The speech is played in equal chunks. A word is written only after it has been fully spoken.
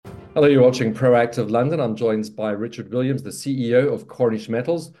Hello, you're watching Proactive London. I'm joined by Richard Williams, the CEO of Cornish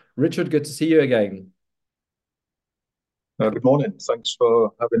Metals. Richard, good to see you again. Good morning. Thanks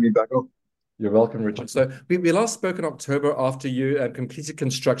for having me back on. You're welcome, Richard. So we last spoke in October after you completed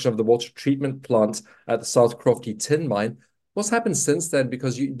construction of the water treatment plant at the South Crofty tin mine. What's happened since then?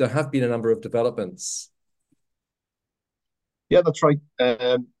 Because there have been a number of developments. Yeah, that's right.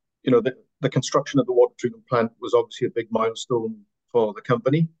 The construction of the water treatment plant was obviously a big milestone for the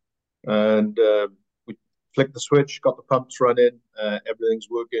company, and we flicked the switch, got the pumps running. Everything's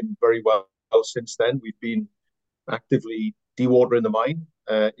working very well since then. We've been actively dewatering the mine.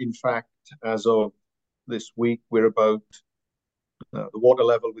 In fact, as of this week, we're about the water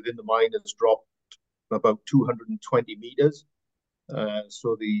level within the mine has dropped about 220 meters.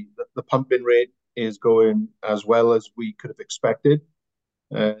 So the pumping rate is going as well as we could have expected,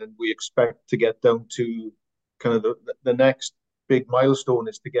 and we expect to get down to kind of the next big milestone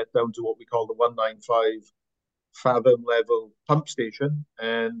is to get down to what we call the 195 fathom level pump station,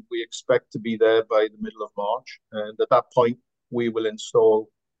 and we expect to be there by the middle of March. And at that point, we will install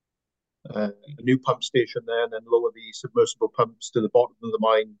a new pump station there, and then lower the submersible pumps to the bottom of the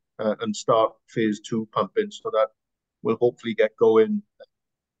mine and start phase two pumping, so that will hopefully get going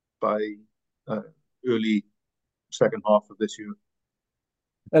by uh, early second half of this year.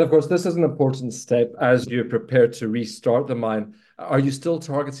 And of course, this is an important step as you prepare to restart the mine. Are you still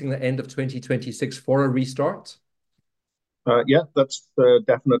targeting the end of 2026 for a restart? Yeah, that's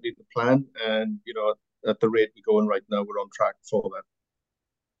definitely the plan, and at the rate we're going right now, we're on track for that.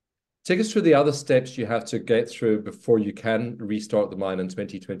 Take us through the other steps you have to get through before you can restart the mine in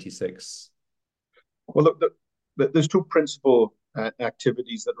 2026. Well, look, there's two principal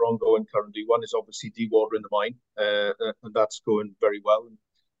activities that are ongoing currently. One is obviously dewatering the mine, and that's going very well.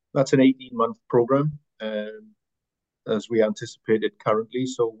 That's an 18-month program, as we anticipated currently.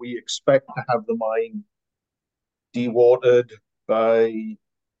 So we expect to have the mine dewatered by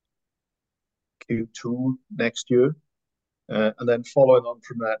Q2 next year. And then following on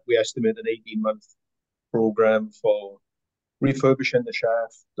from that, we estimate an 18-month program for refurbishing the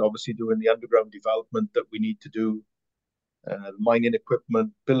shaft, obviously doing the underground development that we need to do, mining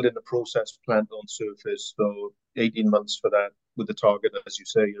equipment, building the process plant on surface. So 18 months for that, with the target, as you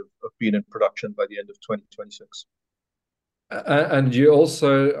say, of being in production by the end of 2026. And you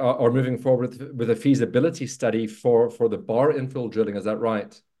also are moving forward with a feasibility study for the bar infill drilling. Is that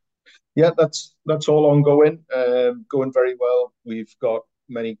right? Yeah, that's all ongoing, going very well. We've got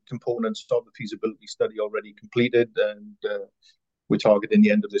many components of the feasibility study already completed, and we're targeting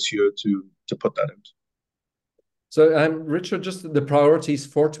the end of this year to put that out. So, Richard, just the priorities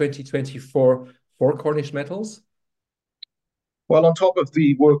for 2024 for Cornish Metals? Well, on top of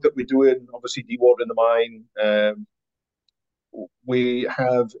the work that we're doing, obviously dewatering the mine, we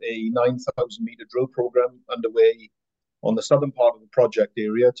have a 9,000-meter drill program underway on the southern part of the project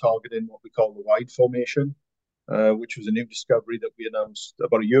area, targeting what we call the wide formation, which was a new discovery that we announced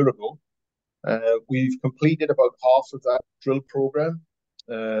about a year ago. We've completed about half of that drill program.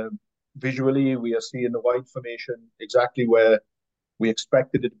 Visually, we are seeing the wide formation exactly where we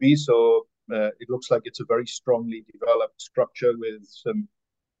expected it to be. So it looks like it's a very strongly developed structure with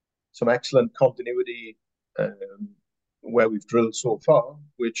some excellent continuity where we've drilled so far,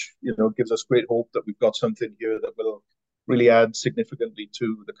 which gives us great hope that we've got something here that will really add significantly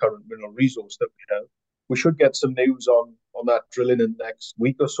to the current mineral resource that we have. We should get some news on that drilling in the next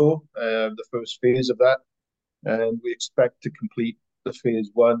week or so, the first phase of that, and we expect to complete the phase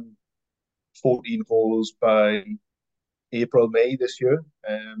one 14 holes by April, May this year.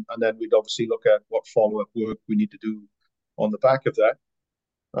 And then we'd obviously look at what follow-up work we need to do on the back of that.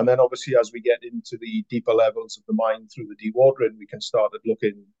 And then obviously as we get into the deeper levels of the mine through the dewatering, we can start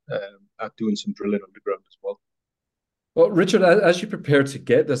looking at doing some drilling underground as well. Well, Richard, as you prepare to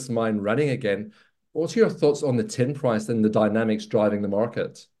get this mine running again, what's your thoughts on the tin price and the dynamics driving the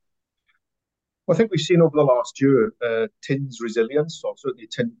market? Well, I think we've seen over the last year tin's resilience, or certainly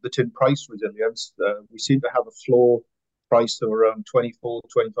the tin price resilience. We seem to have a floor price of around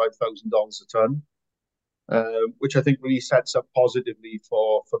 $24,000-$25,000 a ton, which I think really sets up positively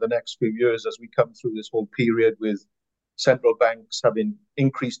for the next few years as we come through this whole period with central banks having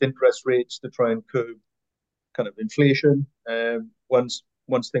increased interest rates to try and curb kind of inflation. Once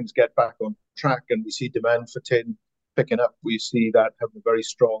things get back on track and we see demand for tin picking up, we see that having a very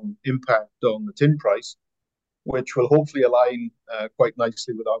strong impact on the tin price, which will hopefully align quite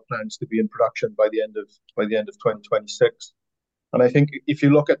nicely with our plans to be in production by the end of 2026. And I think if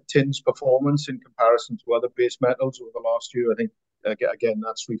you look at tin's performance in comparison to other base metals over the last year, I think again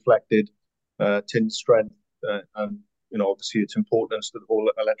that's reflected tin's strength and obviously its importance to the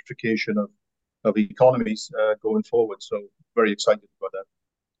whole electrification of economies going forward. So very excited about that.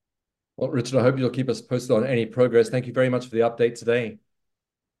 Well, Richard, I hope you'll keep us posted on any progress. Thank you very much for the update today.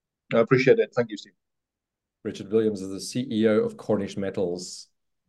 I appreciate it. Thank you, Steve. Richard Williams is the CEO of Cornish Metals.